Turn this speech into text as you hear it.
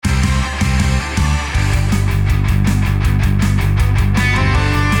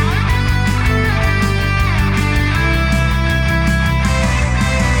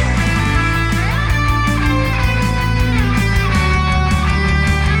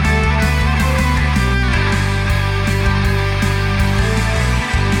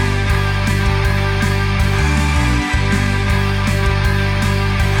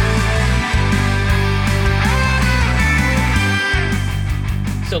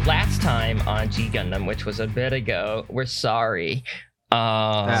last time on G Gundam, which was a bit ago, we're sorry.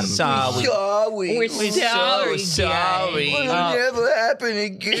 We're sorry. We're sorry. Sorry. It'll never happen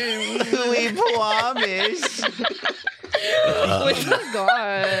again. We promise.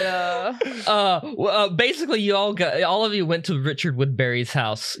 Basically, all of you went to Richard Woodbury's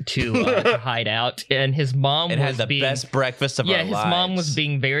house to hide out, and his mom had the best breakfast of our lives. Yeah, his mom was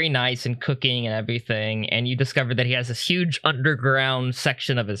being very nice and cooking and everything, and you discovered that he has this huge underground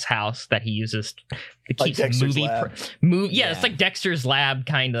section of his house that he uses to keep Dexter's lab. Yeah, it's like Dexter's lab,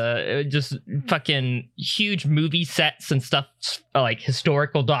 kind of just fucking huge movie sets and stuff, like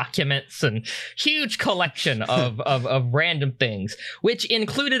historical documents and huge collection of random things, which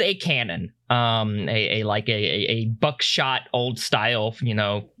included a cannon, a buckshot old style,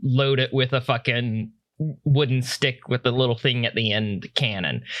 load it with a fucking wooden stick with the little thing at the end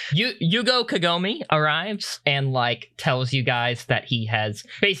cannon. Yugo Kagome arrives and tells you guys that he has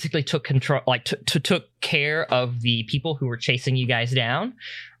basically took control, took care of the people who were chasing you guys down.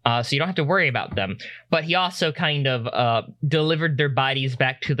 So you don't have to worry about them. But he also kind of delivered their bodies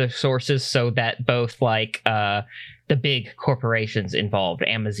back to the sources so that both the big corporations involved,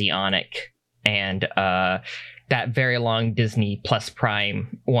 Amazionic and that very long Disney Plus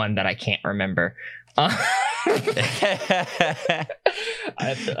Prime one that I can't remember.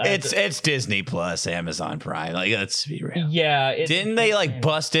 It's Disney Plus, Amazon Prime. Let's be real. Yeah. Didn't they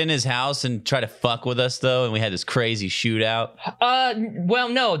bust in his house and try to fuck with us though? And we had this crazy shootout. Well,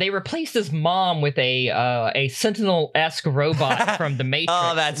 no, they replaced his mom with a Sentinel-esque robot from the Matrix.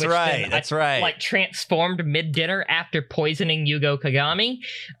 Oh, that's right. That's right. Transformed mid-dinner after poisoning Yugo Kagami,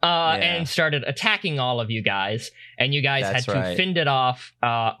 and started attacking all of you guys. And you guys had to fend it off.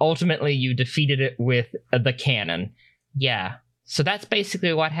 Ultimately, you defeated it with the cannon. Yeah. So that's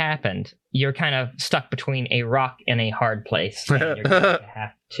basically what happened. You're kind of stuck between a rock and a hard place. And you're going to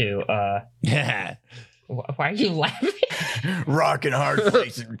have to... Yeah. Why are you laughing? Rock and hard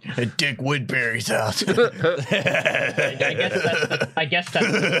place at Dick Woodbury's house. I guess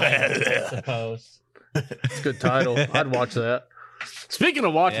that's the title, I suppose. It's a good title. I'd watch that. Speaking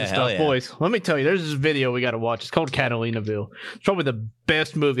of watching stuff, boys, let me tell you, there's this video we got to watch. It's called Catalinaville. It's probably the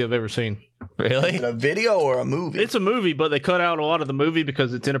best movie I've ever seen. Really? Is it a video or a movie? It's a movie, but they cut out a lot of the movie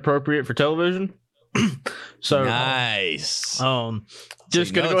because it's inappropriate for television. So nice.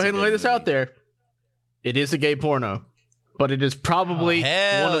 Just gonna go ahead and lay this out there. It is a gay porno, but it is probably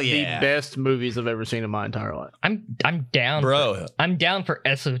one of the best movies I've ever seen in my entire life. I'm down, bro. I'm down for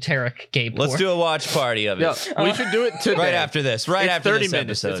esoteric gay porn. Let's do a watch party of it. Yeah, we should do it today. Right after this. Right it's after 30 this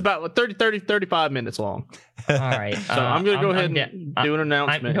minutes. episode. It's about 35 minutes long. All right. So I'm going to go ahead and do an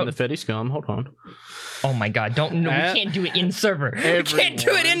announcement in the Fetty Scum. Hold on. Oh my God! We can't do it in server. We can't do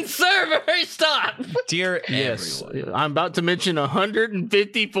it in server. Stop, dear. Yes, everyone. I'm about to mention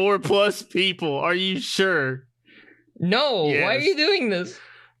 154 plus people. Are you sure? No. Yes. Why are you doing this?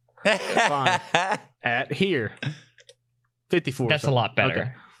 Fine. At here, 54. That's a lot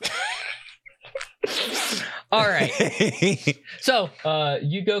better. Okay. All right. So,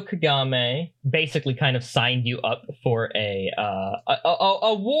 Yugo Kagame basically kind of signed you up for a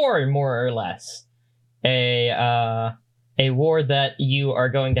war, more or less. A war that you are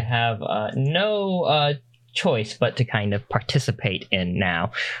going to have no choice but to kind of participate in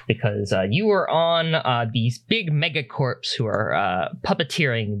now, because you are on these big megacorps who are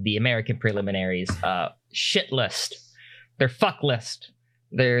puppeteering the American preliminaries shit list, their fuck list,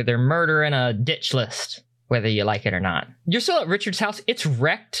 their murder in a ditch list, whether you like it or not. You're still at Richard's house. It's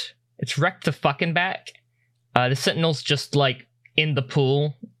wrecked. It's wrecked the fucking back. The Sentinel's just in the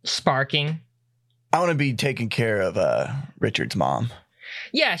pool, sparking. I want to be taking care of Richard's mom.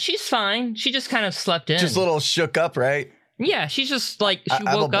 Yeah, she's fine. She just kind of slept in. Just a little shook up, right? Yeah, she's just she woke up.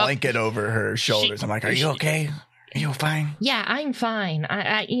 I have a blanket over her shoulders. I'm like, are you okay? Are you fine? Yeah, I'm fine.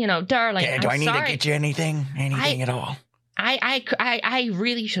 I darling, do I need sorry. to get you anything? Anything at all? I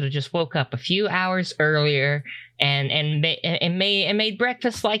really should have just woke up a few hours earlier and made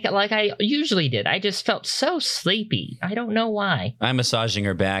breakfast like I usually did. I just felt so sleepy. I don't know why. I'm massaging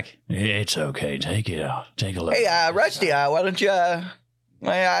her back. It's okay. Take it out. Take a look. Hey, Rusty, why don't you?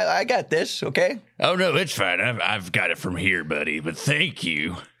 I got this. Okay. Oh no, it's fine. I've got it from here, buddy. But thank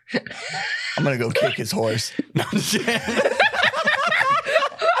you. I'm gonna go kick his horse. No, I'm just kidding.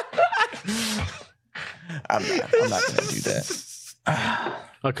 I'm not gonna do that.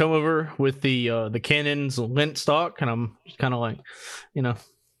 I'll come over with the cannon's lint stock, and I'm just kind of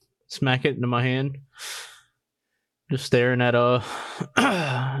smack it into my hand, just staring at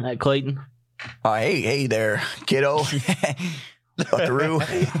at Clayton. Oh, hey there, kiddo. through.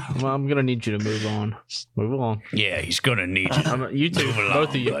 Well, I'm gonna need you to move on. Move along. Yeah, he's gonna need you. You two, Move along, both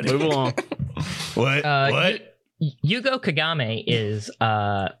of you, buddy. move along. What? What? Yugo Kagame is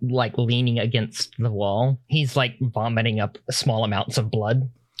like leaning against the wall. He's like vomiting up small amounts of blood.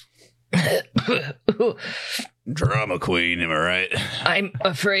 Drama queen, am I right? I'm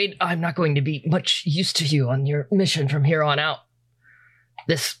afraid I'm not going to be much use to you on your mission from here on out.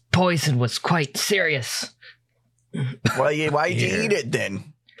 This poison was quite serious. Why'd you eat it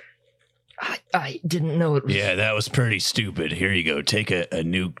then? I didn't know it was... Yeah, that was pretty stupid. Here you go. Take a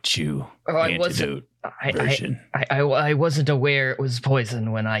nuke chew antidote version. I wasn't aware it was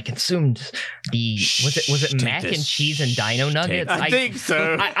poison when I consumed the... Was it mac and cheese and dino nuggets? I think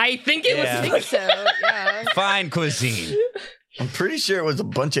so. I think it Yeah. was... I think so, yeah. Fine cuisine. I'm pretty sure it was a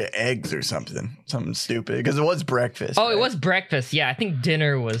bunch of eggs or something stupid, because it was breakfast. Oh, right? it was breakfast. Yeah, I think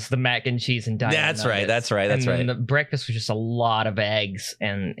dinner was the mac and cheese and dino That's right. nuggets. That's right. That's and then right. the breakfast was just a lot of eggs,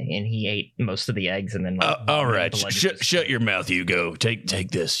 and he ate most of the eggs, and then All right, blood shut your mouth, Hugo. Take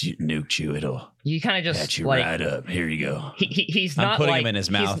this nuke chew. It'll You kind of patch just you like right up. Here you go. he's I'm not putting like, him in his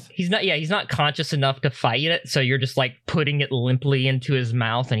mouth. He's not. Yeah, he's not conscious enough to fight it. So you're just like putting it limply into his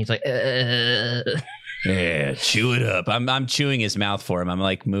mouth, and he's like, Yeah, chew it up. I'm chewing his mouth for him. I'm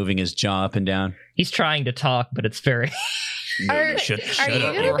like moving his jaw up and down. He's trying to talk, but it's very. Are Shut you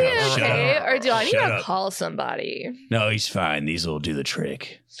up. gonna be Shut okay, up. or do I need Shut to up. call somebody? No, he's fine. These will do the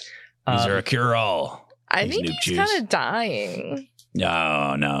trick. These are a cure-all. I These think nuke he's chews. kind of dying.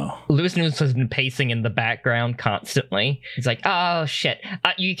 No. Louis Nunes has been pacing in the background constantly. He's like, "Oh shit,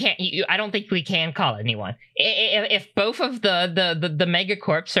 you can't. I don't think we can call anyone. If both of the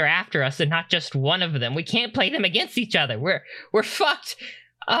megacorps are after us, and not just one of them, we can't play them against each other. We're fucked.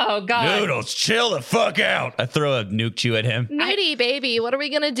 Oh god." Noodles, chill the fuck out. I throw a nuke chew at him. Nudie, baby, what are we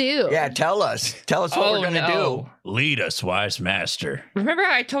gonna do? Yeah, tell us what we're gonna do. Lead us, wise master. Remember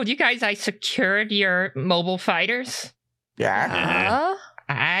I told you guys I secured your mobile fighters? Yeah.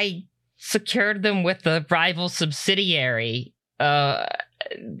 I secured them with the rival subsidiary. If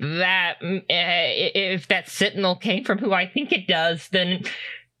that Sentinel came from who I think it does, then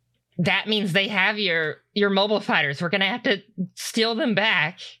that means they have your mobile fighters. We're gonna have to steal them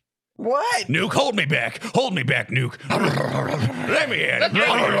back. What? Nuke, hold me back, Nuke. Let me at it. Look,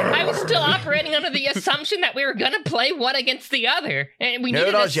 I was still operating under the assumption that we were gonna play one against the other, and we needed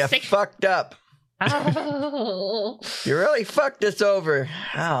a Noodles, you fucked up. Oh. You really fucked us over.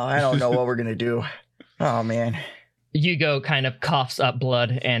 Oh, I don't know what we're gonna do. Oh man. Yugo kind of coughs up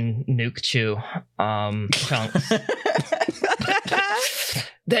blood and nuke chew chunks.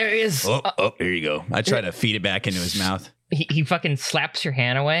 There is. Here you go. I try to feed it back into his mouth. He fucking slaps your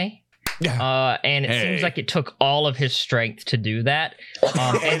hand away. And it seems like it took all of his strength to do that.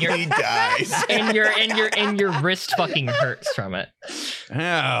 And he dies. and your wrist fucking hurts from it.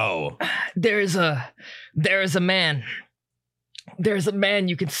 Ow. There's a man. There's a man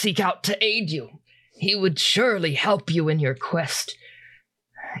you can seek out to aid you. He would surely help you in your quest.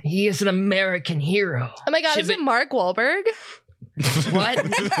 He is an American hero. Oh my god, is it Mark Wahlberg? What?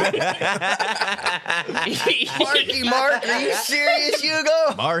 Mark, are you serious,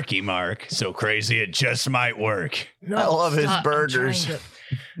 Hugo? Marky Mark. So crazy it just might work. No, I love his stop. burgers.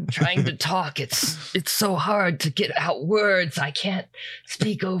 I'm trying to talk. It's so hard to get out words. I can't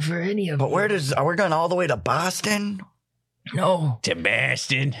speak over any of But you. are we going all the way to Boston? No. To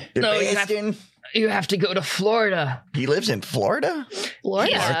Boston. No, Boston? You have to go to Florida. He lives in Florida?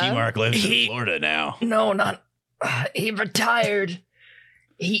 Florida. Marky Mark lives He- in Florida now. No, not. He retired.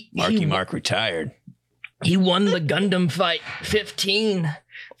 Marky Mark retired. He won the Gundam fight 15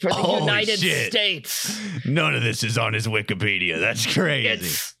 for the Holy United shit. States. None of this is on his Wikipedia. That's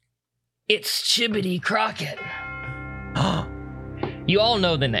crazy. It's Chibbity Crockett. You all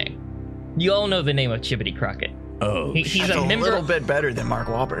know the name. You all know the name of Chibbity Crockett. Oh, He's That's a a member. little bit better than Mark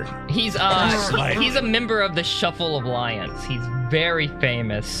Wahlberg. He's Slightly. he's a member of the Shuffle Alliance. He's very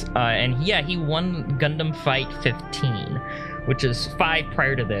famous, and he won Gundam Fight 15, which is 5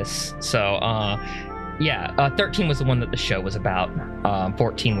 prior to this. So 13 was the one that the show was about.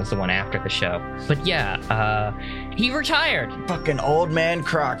 14 was the one after the show. But he retired. Fucking old man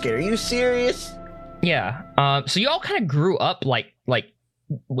Crockett. Are you serious? Yeah. So you all kind of grew up like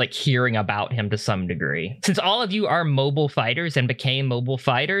hearing about him to some degree. Since all of you are mobile fighters and became mobile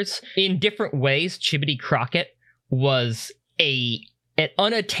fighters in different ways, Chibbity Crockett was an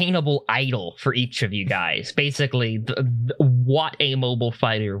unattainable idol for each of you guys. Basically, what a mobile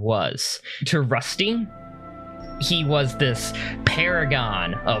fighter was. To Rusty, he was this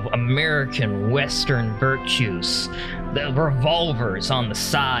paragon of American Western virtues. The revolvers on the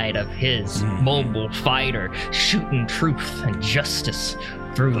side of his mobile fighter, shooting truth and justice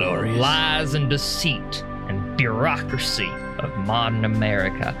through lies and deceit and bureaucracy of modern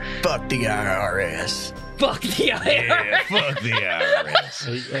America. Fuck the IRS. Fuck the IRS. Yeah, fuck the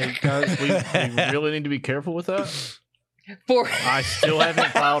IRS. Hey guys, we really need to be careful with that. I still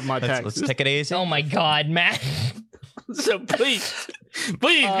haven't filed my taxes. Let's take it easy. Oh my God, Matt. So please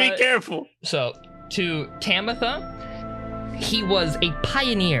be careful. So to Tamitha, he was a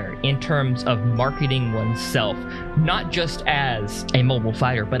pioneer in terms of marketing oneself, not just as a mobile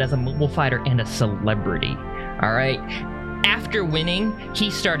fighter, but as a mobile fighter and a celebrity. All right. After winning, he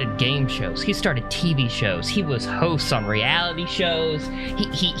started game shows. He started TV shows. He was host on reality shows.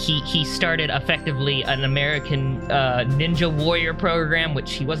 He started effectively an American Ninja Warrior program,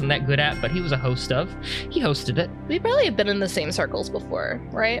 which he wasn't that good at, but he was a host of. He hosted it. We probably have been in the same circles before,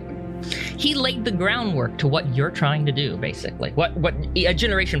 right? He laid the groundwork to what you're trying to do, basically. What a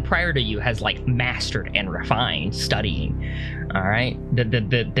generation prior to you has like mastered and refined studying. All right,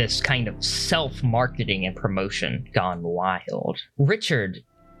 this kind of self-marketing and promotion gone wild. Richard,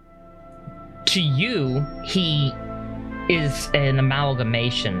 to you, he is an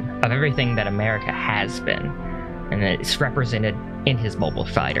amalgamation of everything that America has been, and it's represented in his mobile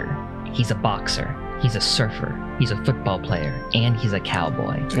fighter. He's a boxer. He's a surfer. He's a football player. And he's a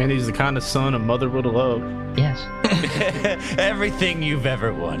cowboy. And he's the kind of son a mother would love. Yes. Everything you've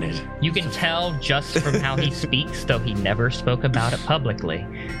ever wanted. You can tell just from how he speaks, though he never spoke about it publicly,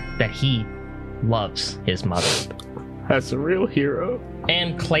 that he loves his mother. That's a real hero.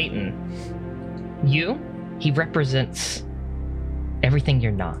 And Clayton, he represents everything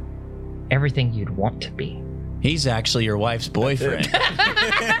you're not. Everything you'd want to be. He's actually your wife's boyfriend.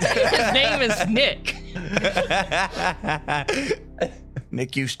 His name is Nick.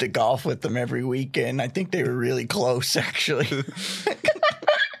 Nick used to golf with them every weekend. I think they were really close, actually.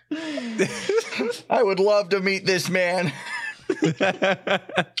 I would love to meet this man.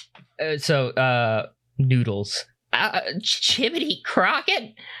 Noodles. Chimney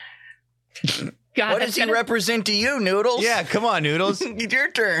Crockett? God, what does he represent to you, Noodles? Yeah, come on, Noodles. It's your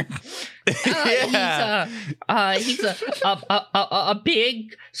turn. He's a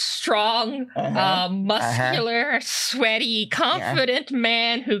big, strong, muscular, sweaty, confident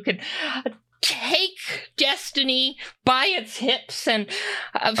man who can take destiny by its hips and.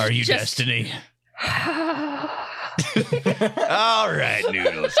 Are you Destiny? All right,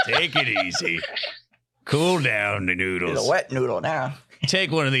 Noodles, take it easy. Cool down, the Noodles. He's a wet noodle now.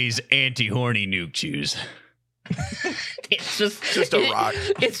 Take one of these anti-horny nuke chews. It's just a rock.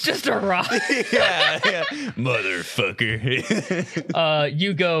 It's just a rock. yeah. Motherfucker.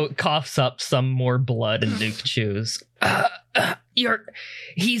 Hugo coughs up some more blood and Duke chews.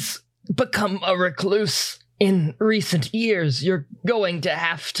 He's become a recluse in recent years. You're going to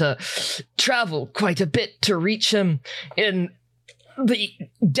have to travel quite a bit to reach him in the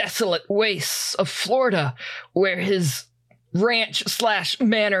desolate wastes of Florida, where his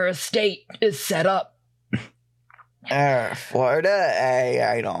ranch/manor estate is set up. Florida?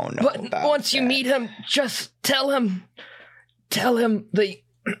 I don't know. But once you meet him, just tell him the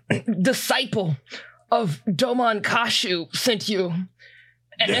disciple of Domon Kashu sent you,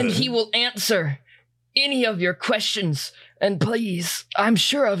 and he will answer any of your questions. And please, I'm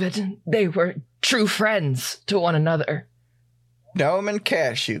sure of it, they were true friends to one another. Domon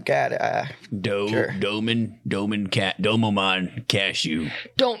Cashew, got it. Sure. Domomon Cashew.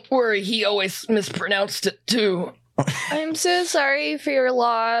 Don't worry, he always mispronounced it too. I'm so sorry for your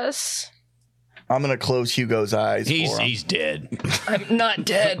loss. I'm gonna close Hugo's eyes. He's dead. I'm not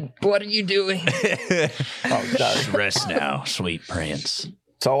dead. What are you doing? Oh, rest now, sweet prince.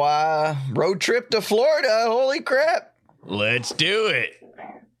 So, road trip to Florida. Holy crap! Let's do it.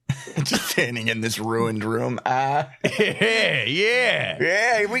 Just standing in this ruined room. Yeah.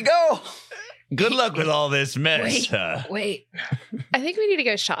 Here we go. Good luck with all this mess. Wait. I think we need to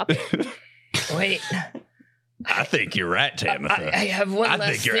go shopping. Wait. I think you're right, Tamitha. I have one last thing.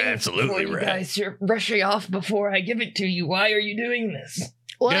 I think you're absolutely for you right. Guys, you're rushing off before I give it to you. Why are you doing this?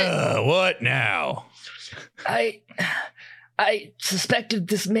 What now? I suspected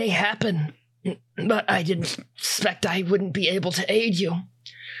this may happen, but I didn't suspect I wouldn't be able to aid you.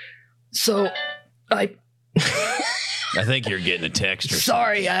 So, I think you're getting a text or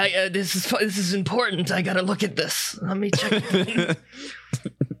sorry, this is important. I gotta look at this. Let me check.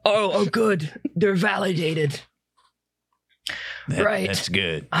 Oh, good. They're validated. Right. That's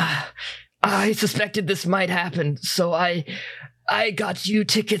good. I suspected this might happen, so I got you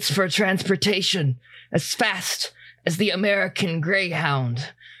tickets for transportation as fast as the American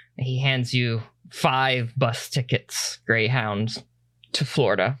Greyhound. He hands you 5 bus tickets, Greyhounds, to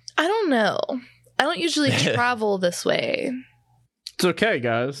Florida. I don't know. I don't usually travel this way. It's okay,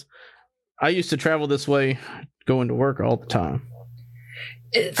 guys. I used to travel this way going to work all the time.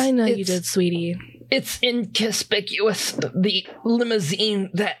 I know you did, sweetie. It's inconspicuous. The limousine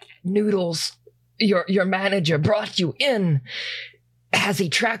that Noodles, your manager, brought you in has a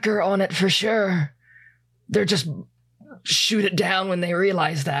tracker on it for sure. They're just shoot it down when they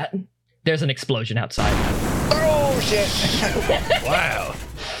realize that. There's an explosion outside. Oh, shit. Wow.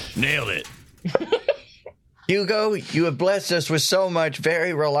 Nailed it. Hugo, you have blessed us with so much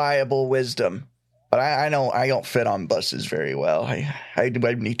very reliable wisdom. But I know I don't fit on buses very well. I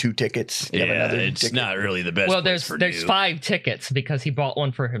need 2 tickets. You have another it's ticket? not really the best. Well, place there's for 5 tickets because he bought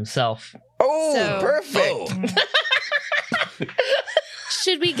one for himself. Oh, So- perfect.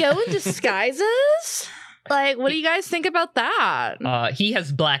 Should we go in disguises? Like, what do you guys think about that? He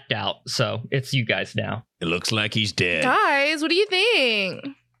has blacked out, so it's you guys now. It looks like he's dead. Guys, what do you think?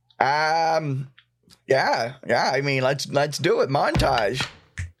 Yeah. I mean, let's do it. Montage.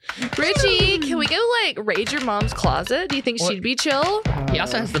 Richie, can we go, like, raid your mom's closet? Do you think What? she'd be chill? He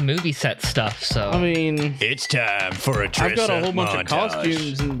also has the movie set stuff, so... I mean, It's time for a dress I've got a up whole bunch of montage.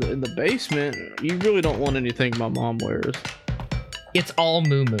 costumes in the basement. You really don't want anything my mom wears. It's all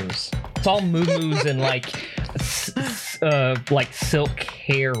moo-moos. It's all moo-moos and, like silk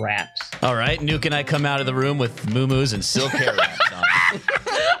hair wraps. All right, Nuke and I come out of the room with muumuus and silk hair wraps on.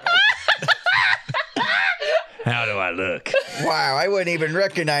 How do I look? Wow, I wouldn't even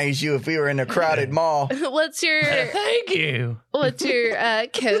recognize you if we were in a crowded mall. What's your Thank you.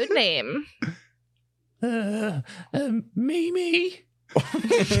 code name? Mimi.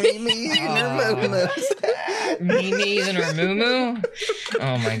 Mimi and her moo-moos. Mimi's and her moo-moo?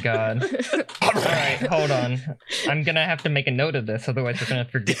 Oh my god. Alright, hold on. I'm gonna have to make a note of this, otherwise we're gonna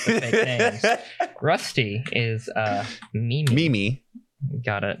forget the fake names. Rusty is Mimi. Mimi.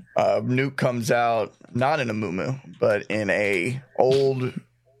 Got it. Nuke comes out not in a moo-moo, but in a old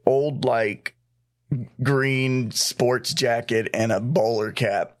like green sports jacket and a bowler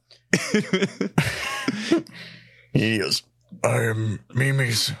cap. He goes, I am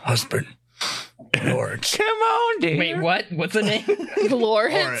Mimi's husband, Lawrence. Come on, dear. Wait, what? What's the name?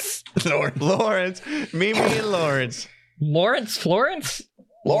 Lawrence? Lawrence. Mimi and Lawrence. Lawrence Florence?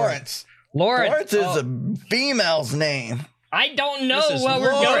 Lawrence. Lawrence. Lawrence is a female's name. I don't know This is what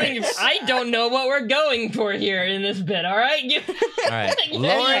we're going. Lawrence. I don't know what we're going for here in this bit. All right. All right,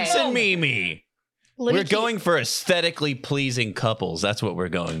 Lawrence and Mimi. Let me We're keep- going for aesthetically pleasing couples. That's what we're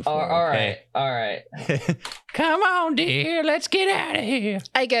going for. All okay? right. All right. Come on, dear. Let's get out of here.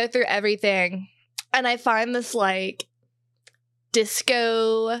 I go through everything and I find this like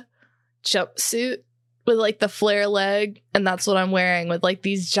disco jumpsuit with like the flare leg, and that's what I'm wearing with like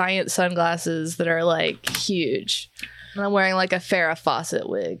these giant sunglasses that are like huge. And I'm wearing like a Farrah Fawcett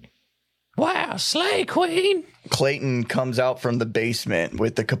wig. Wow, slay queen. Clayton comes out from the basement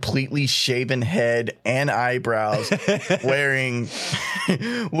with a completely shaven head and eyebrows, wearing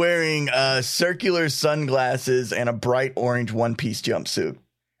circular sunglasses and a bright orange one-piece jumpsuit.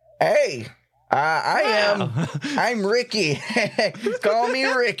 Hey, I'm Ricky. Call me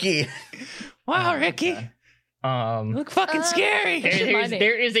Ricky. Wow, Ricky. Look fucking scary.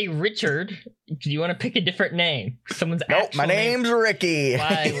 There is a Richard. Do you want to pick a different name? Someone's Nope, actual my name's Ricky.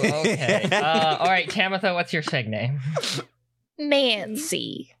 Why? Okay. All right, Tamitha, what's your seg name?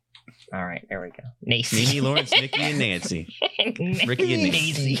 Nancy. All right, there we go. Nacy. Mimi, Lawrence, Nikki, and Nancy. Ricky and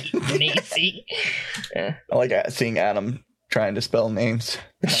Nacy. Nacy. I like seeing Adam trying to spell names.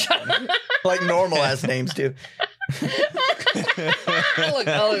 Like normal ass names too. Look.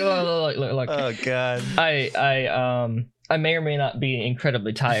 Oh God. I may or may not be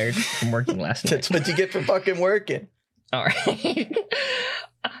incredibly tired from working last night. That's what you get for fucking working. All right.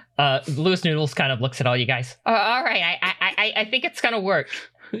 Louis Noodles kind of looks at all you guys. All right, I think it's gonna work.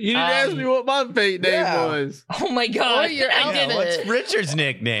 You didn't ask me what my fake name yeah. was. Oh my god! Or your I did. outfit. What's Richard's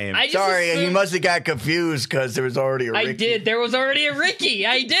nickname? I just Sorry, he assumed- must have got confused because there was already a Ricky. I did. There was already a Ricky.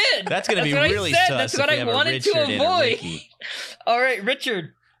 I did. That's gonna be what really I said. sus. That's if what we I have a wanted to Richard and a avoid. Ricky. All right,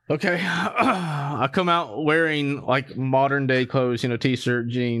 Richard. Okay, I come out wearing like modern day clothes, t-shirt,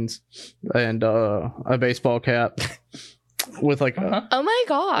 jeans, and a baseball cap with like Oh my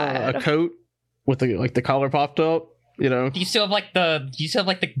god. a coat with the collar popped up. Do you still have like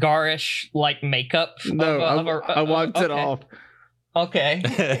the garish like makeup? No, I wiped it okay. off. Okay.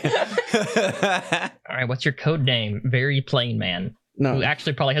 All right. What's your code name? Very plain man. No, Who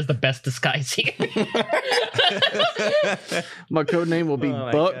actually probably has the best disguise here. my code name will be Oh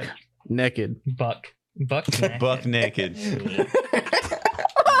my Buck God. Naked. Buck. Buck naked. Buck naked.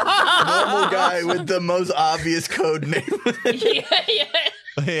 Normal guy with the most obvious code name.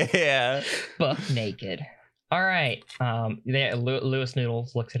 Yeah. Buck naked. All right. Lewis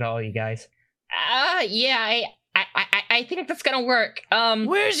Noodles looks at all you guys. Yeah, I think that's gonna work.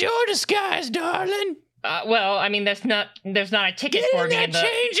 Where's your disguise, darling? Well, I mean, there's not a ticket for me in the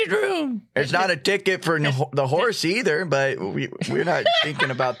changing room. There's not a ticket for the horse either, but we're not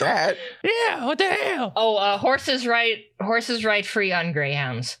thinking about that. Yeah, what the hell? Oh, horses ride free on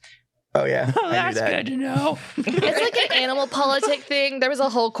greyhounds. Oh yeah, Oh, that's good to know. It's like an animal politic thing. There was a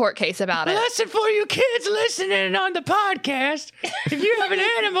whole court case about it. Lesson for you kids listening on the podcast. If you have an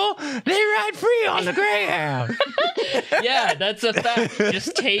animal, they ride free on the Greyhound. Yeah, that's a fact.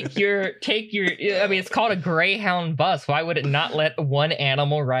 Just take your. I mean, it's called a Greyhound bus. Why would it not let one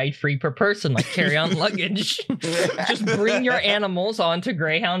animal ride free per person, like carry-on luggage? Just bring your animals onto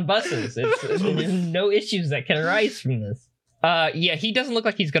Greyhound buses. There's no issues that can arise from this. Yeah, he doesn't look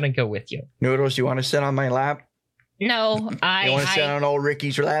like he's gonna go with you. Noodles, you want to sit on my lap? No, You want to sit on old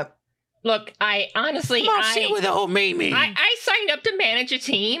Ricky's lap? Look, I honestly, sit with old Mimi. I signed up to manage a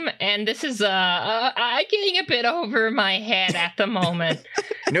team, and this is getting a bit over my head at the moment.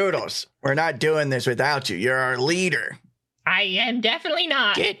 Noodles, we're not doing this without you. You're our leader. I am definitely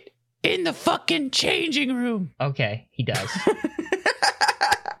not. Get in the fucking changing room. Okay, he does.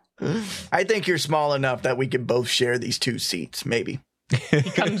 I think you're small enough that we can both share these 2 seats, maybe. He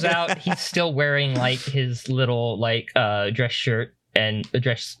comes out. He's still wearing like his little dress shirt and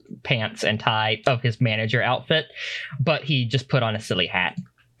dress pants and tie of his manager outfit, but he just put on a silly hat.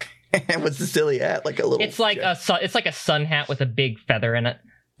 What's the silly hat? Like a little. It's like a sun hat with a big feather in it.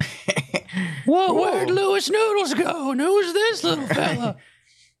 Whoa, where'd Lewis Noodles go? And who's this little fella?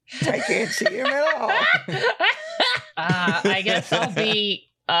 I can't see him at all. I guess I'll be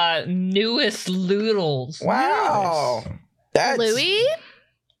newest Loodles. Wow. That's Louis?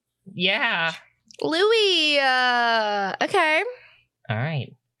 Yeah. Louis, okay. All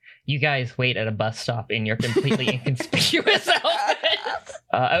right. You guys wait at a bus stop in your completely inconspicuous outfits.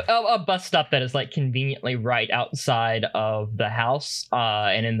 A bus stop that is like conveniently right outside of the house.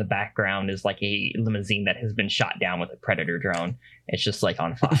 And in the background is like a limousine that has been shot down with a Predator drone. It's just like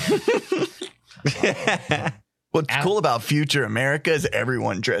on fire. What's cool about future America is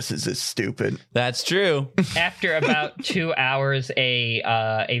everyone dresses as stupid. That's true. After about 2 hours,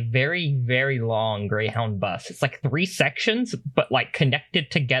 a very, very long Greyhound bus. It's like 3 sections, but like connected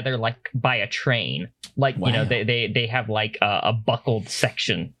together like by a train. Like, wow. You know, they have like a buckled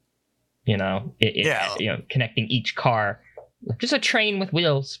section, you know, connecting each car. Just a train with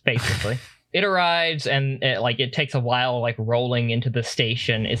wheels, basically. It arrives and it takes a while like rolling into the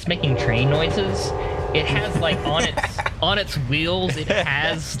station. It's making train noises. It has like on its wheels, it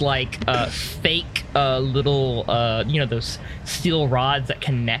has like fake little those steel rods that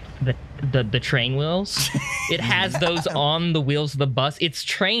connect the train wheels. It has those on the wheels of the bus. It's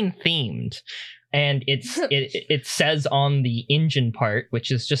train themed, and it says on the engine part,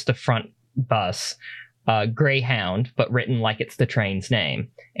 which is just the front bus, Greyhound, but written like it's the train's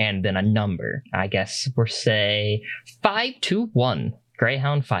name, and then a number. I guess we're say 521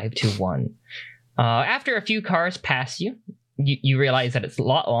 Greyhound 521. After a few cars pass you realize that it's a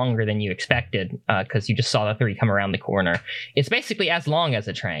lot longer than you expected, because you just saw the 3 come around the corner. It's basically as long as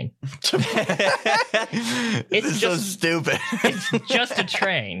a train. It's just so stupid. It's just a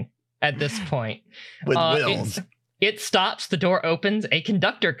train at this point. With wheels. It stops, the door opens, a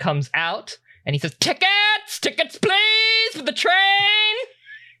conductor comes out, and he says, Tickets, please, for the train!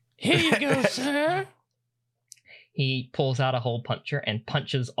 Here you go, sir. He pulls out a hole puncher and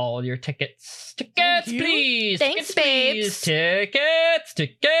punches all your tickets. Tickets, please! Thanks, babes! Tickets!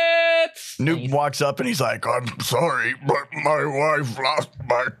 Nuke walks up and he's like, I'm sorry, but my wife lost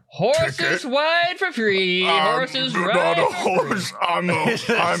my Horses ticket. Ride for free! Horses I'm ride not a for horse. free! I'm This is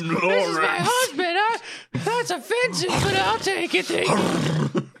my Lawrence. husband. That's offensive, but I'll take it.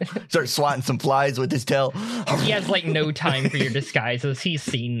 Starts swatting some flies with his tail. He has, like, no time for your disguises. He's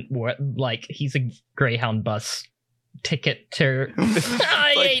seen, he's a Greyhound bus ticket to...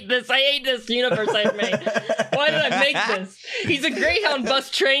 I hate this universe I've made. Why did I make this? He's a Greyhound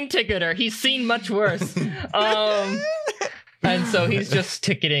bus train ticketer. He's seen much worse. And so he's just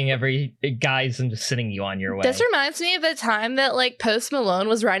ticketing every guys and just sending you on your way. This reminds me of the time that like Post Malone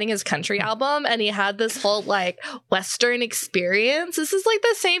was writing his country album and he had this whole like Western experience. This is like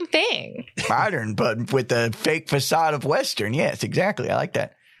the same thing. Modern, but with the fake facade of Western. Yes, exactly. I like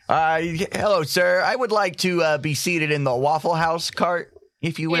that. Hello, sir. I would like to be seated in the Waffle House cart,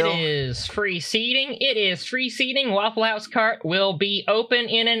 if you will. It is free seating. Waffle House cart will be open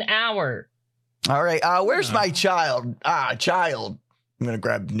in an hour. All right. Where's my child? Child. I'm going to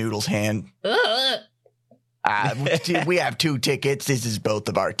grab Noodle's hand. We have 2 tickets. This is both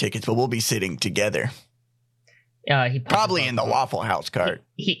of our tickets, but we'll be sitting together. He Probably in the Waffle House cart.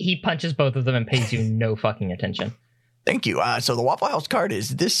 He punches both of them and pays you no fucking attention. Thank you. So the Waffle House cart is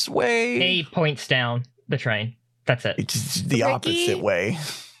this way. He points down the train. That's it. It's the opposite way.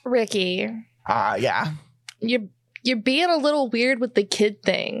 Ricky. Yeah. You're being a little weird with the kid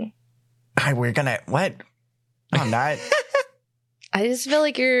thing. We're gonna what? I'm not. I just feel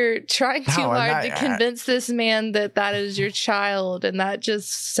like you're trying too hard not, to convince this man that is your child, and that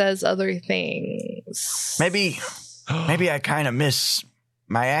just says other things. Maybe I kind of miss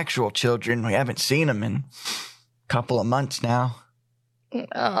my actual children. We haven't seen them in a couple of months now. Oh,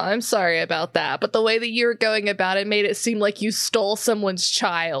 I'm sorry about that, but the way that you were going about it made it seem like you stole someone's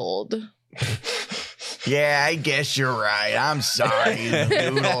child. Yeah, I guess you're right. I'm sorry,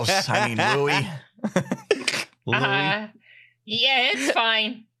 Noodles. I mean, Louie. Yeah, it's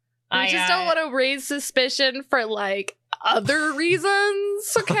fine. I just don't want to raise suspicion for, like, other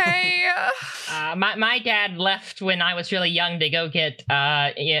reasons, okay? My dad left when I was really young to go get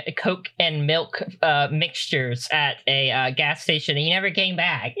Coke and milk mixtures at a gas station, and he never came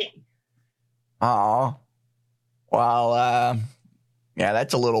back. Oh. Well, yeah,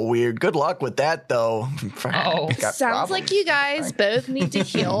 that's a little weird. Good luck with that, though. Sounds like you guys both need to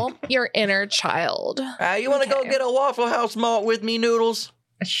heal your inner child. You want to go get a Waffle House malt with me, Noodles?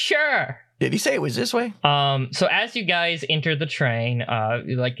 Sure. Did he say it was this way? So as you guys enter the train,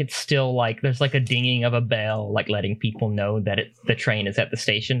 like it's still like there's like a dinging of a bell, like letting people know that the train is at the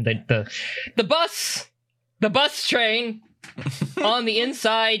station. The bus train on the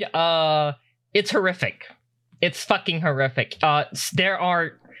inside, it's horrific. It's fucking horrific. There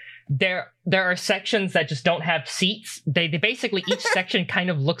are sections that just don't have seats. They basically each section kind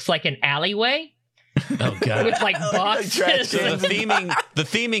of looks like an alleyway. Oh god! With like boxes. So the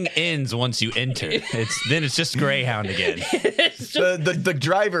theming ends once you enter. It's just Greyhound again. The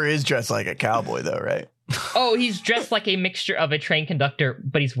driver is dressed like a cowboy though, right? Oh, he's dressed like a mixture of a train conductor,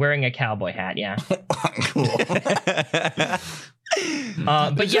 but he's wearing a cowboy hat. Yeah. Cool.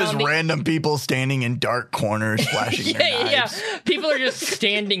 But just random people standing in dark corners flashing their knives. Yeah, people are just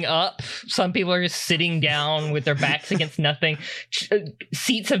standing up. Some people are just sitting down with their backs against nothing.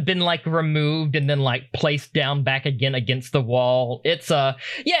 Seats have been like removed and then like placed down back again against the wall. It's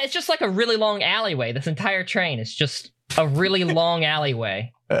just like a really long alleyway. This entire train is just a really long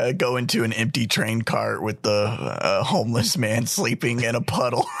alleyway. Go into an empty train cart with the homeless man sleeping in a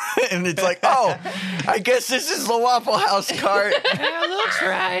puddle. And it's like, oh, I guess this is the Waffle House cart. That looks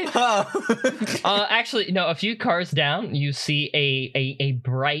right. Actually, no, a few cars down, you see a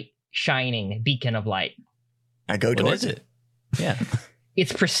bright, shining beacon of light. I go towards it. Yeah.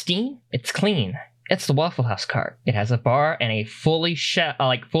 It's pristine. It's clean. It's the Waffle House cart. It has a bar and a fully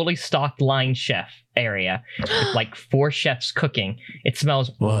stocked line chef area with like 4 chefs cooking. It smells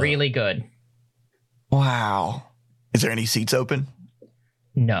really good. Wow. Is there any seats open?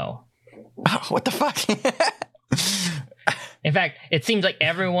 No. Oh, what the fuck? In fact, it seems like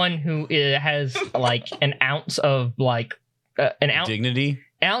everyone who has like an ounce of dignity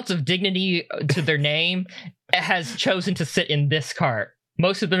to their name has chosen to sit in this cart.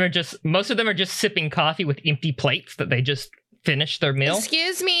 Most of them are just sipping coffee with empty plates that they just finished their meal.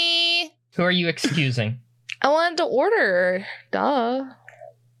 Excuse me. Who are you excusing? I wanted to order. Duh.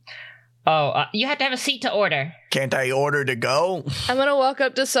 Oh, you have to have a seat to order. Can't I order to go? I'm gonna walk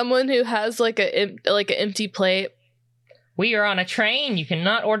up to someone who has like an empty plate. We are on a train. You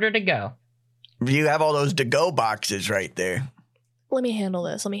cannot order to go. You have all those to-go boxes right there. Let me handle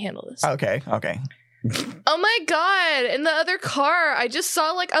this. Okay. Oh my god, in the other car, I just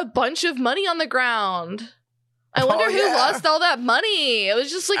saw like a bunch of money on the ground. I wonder who lost all that money. It was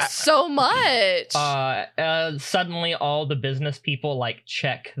just like so much. Suddenly all the business people like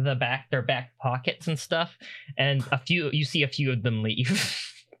check their back pockets and stuff, and you see a few of them leave.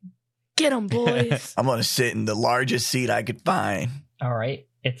 Get them, boys. I'm gonna sit in the largest seat I could find. All right.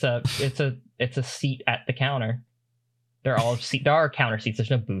 It's a seat at the counter. There are counter seats. There's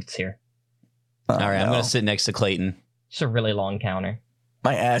no booths here. All right, I'm going to sit next to Clayton. It's a really long counter.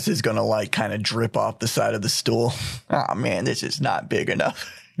 My ass is going to like kind of drip off the side of the stool. Oh man, this is not big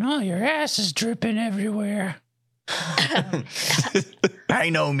enough. Oh, your ass is dripping everywhere. I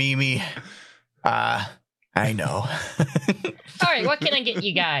know, Mimi. I know. All right, what can I get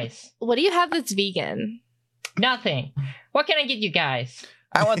you guys? What do you have that's vegan? Nothing. What can I get you guys?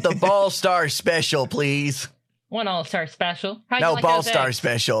 I want the Ball Star Special, please. One All-Star Special? How'd you No, like Ball those Star eggs?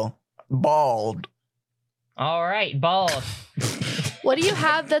 Special. Bald. All right, bald. What do you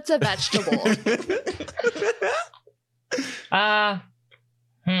have that's a vegetable?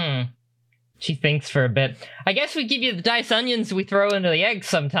 She thinks for a bit. I guess we give you the diced onions we throw into the eggs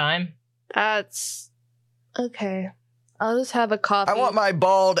sometime. That's okay. I'll just have a coffee. I want my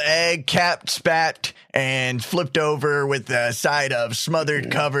bald egg capped, spat, and flipped over with a side of smothered,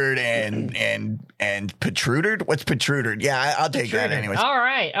 covered, and protruded. What's protruded? Yeah, I'll take that anyways. All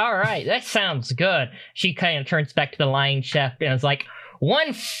right. That sounds good. She kind of turns back to the lying chef and is like,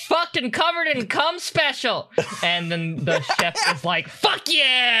 one fucking covered in cum special. And then the chef is like, fuck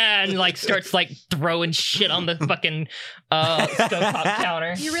yeah! And like starts like throwing shit on the fucking stovetop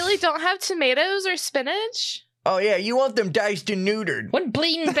counter. You really don't have tomatoes or spinach? Oh, yeah, you want them diced and neutered. One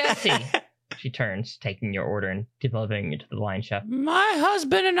bleeding Bessie. She turns, taking your order and delivering it to the line chef. My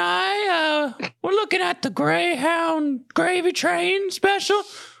husband and I, we're looking at the Greyhound gravy train special.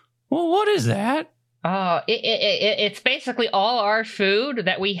 Well, what is that? It's basically all our food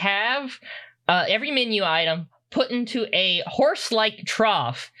that we have, every menu item put into a horse-like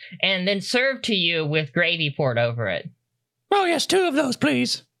trough and then served to you with gravy poured over it. Oh, yes, 2 of those,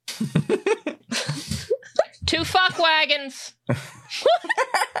 please. 2 fuck wagons.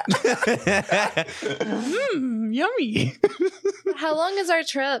 Yummy. How long is our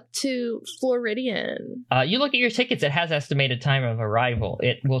trip to Floridian? You look at your tickets, it has estimated time of arrival.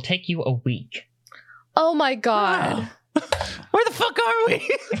 It will take you a week. Oh my god. Where the fuck are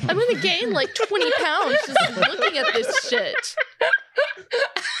we? I'm gonna gain like 20 pounds just looking at this shit.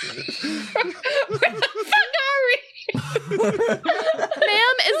 Where the fuck are we?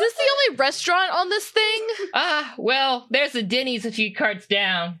 Ma'am, is this the only restaurant on this thing? Well, there's a Denny's a few carts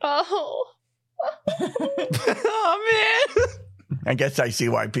down. Oh. Oh, man. I guess I see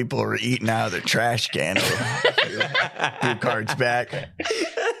why people are eating out of their trash can. Few cards back.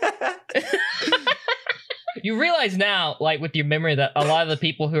 You realize now, like with your memory, that a lot of the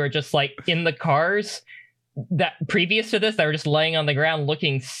people who are just like in the cars that previous to this, that were just laying on the ground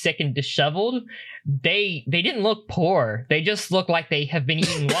looking sick and disheveled, they didn't look poor. They just look like they have been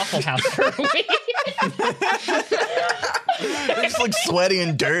eating Waffle House for a week. They just look sweaty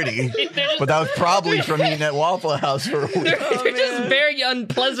and dirty. But that was probably from eating at Waffle House for a week. They're just very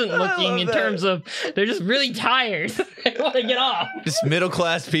unpleasant looking in terms of they're just really tired. They want to get off. Just middle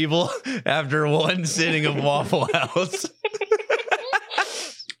class people after one sitting of Waffle House.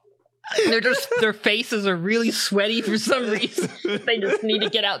 Their faces are really sweaty for some reason. They just need to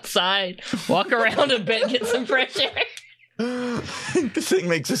get outside, walk around a bit, get some fresh air. This thing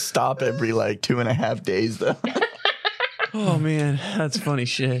makes us stop every like 2.5 days though. Oh man, that's funny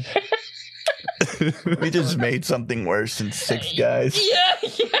shit. We just made something worse than 6 guys. Yeah.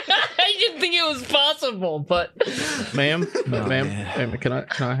 I didn't think it was possible, but Ma'am, can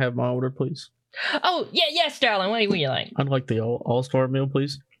I have my order, please? oh yeah, yes, darling. What would you like? I'd like the all-star meal,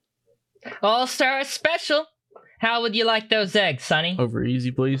 please. All-star special. How would you like those eggs, Sonny? Over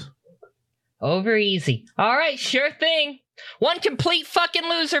easy, please. Over easy. All right, sure thing. One complete fucking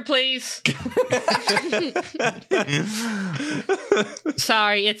loser, please.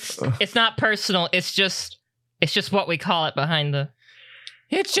 Sorry, it's not personal. It's just what we call it behind the.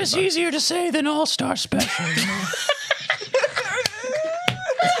 It's just easier to say than all-star special, you know?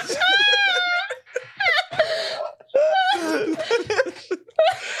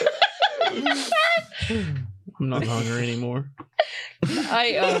 I'm not hungry anymore.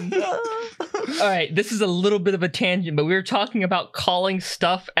 All right, this is a little bit of a tangent, but we were talking about calling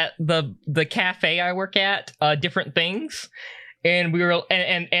stuff at the cafe I work at different things, and we were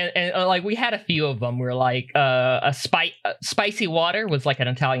and like we had a few of them. We were like spicy water was like an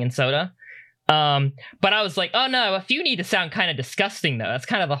Italian soda. But I was like, oh no, a few need to sound kind of disgusting though. That's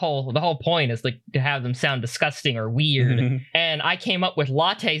kind of the whole point is like to have them sound disgusting or weird. Mm-hmm. And I came up with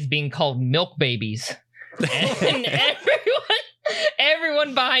lattes being called milk babies. And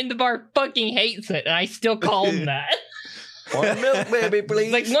everyone behind the bar fucking hates it, and I still call them that. One milk baby,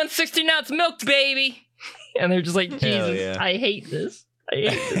 please. Like 116 ounce milk baby. And they're just like, Jesus, yeah. I hate this. I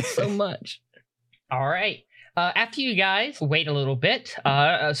hate this so much. All right. After you guys wait a little bit,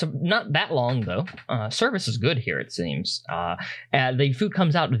 so not that long though, service is good here it seems. The food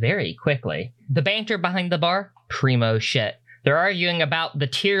comes out very quickly. The banter behind the bar, primo shit. They're arguing about the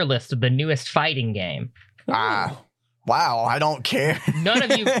tier list of the newest fighting game. Wow, I don't care. None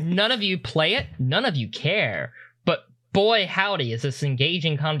of you play it. None of you care. But boy, howdy, is this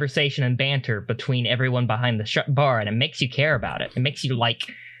engaging conversation and banter between everyone behind the bar, and it makes you care about it. It makes you like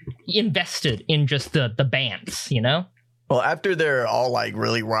invested in just the bants, you know? Well, after they're all like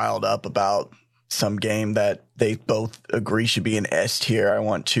really riled up about some game that they both agree should be an S tier, I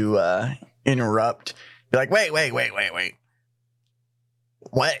want to interrupt. Be like, wait.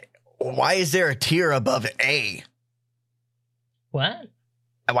 What? Why is there a tier above A? What?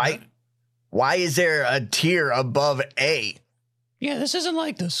 Why is there a tier above A? Yeah, this isn't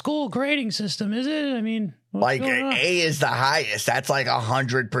like the school grading system, is it? I mean, Like A is the highest. That's like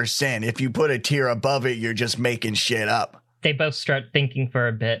 100%. If you put a tier above it, you're just making shit up. They both start thinking for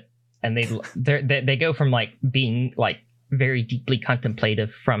a bit, and they go from like being like very deeply contemplative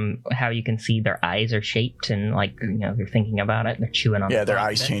from how you can see their eyes are shaped and like, you know, they're thinking about it. They're chewing on. Yeah, their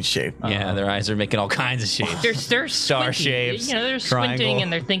eyes change shape. Yeah, their eyes are making all kinds of shapes. They're Star squinting. shapes, You know, they're triangle. squinting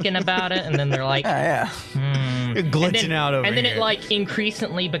and they're thinking about it, and then they're like, Yeah. You're glitching out over and then here. it like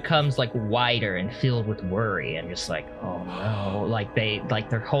increasingly becomes like wider and filled with worry and just like, oh no, like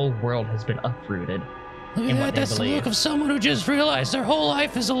their whole world has been uprooted. Look in at what that. they That's the believe. look of someone who just realized their whole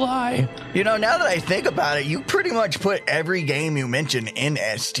life is a lie. You know, now that I think about it, you pretty much put every game you mentioned in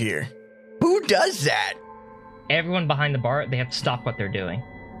S tier. Who does that? Everyone behind the bar, they have to stop what they're doing.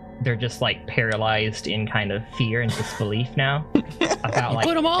 They're just like paralyzed in kind of fear and disbelief now about like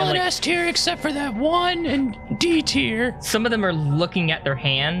Put them all and, in like, S tier except for that one in D tier. some of them are looking at their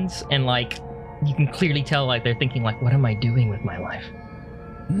hands and like you can clearly tell like they're thinking like, what am I doing with my life?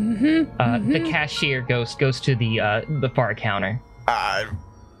 The cashier goes to the far counter.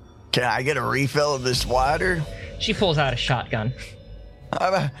 Can I get a refill of this water? She pulls out a shotgun.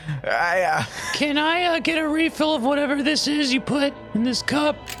 Can I get a refill of whatever this is you put in this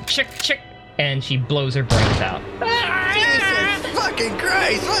cup? Chick, and she blows her brains out. Jesus fucking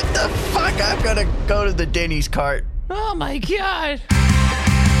Christ, what the fuck? I'm gonna go to the Denny's cart. Oh my god.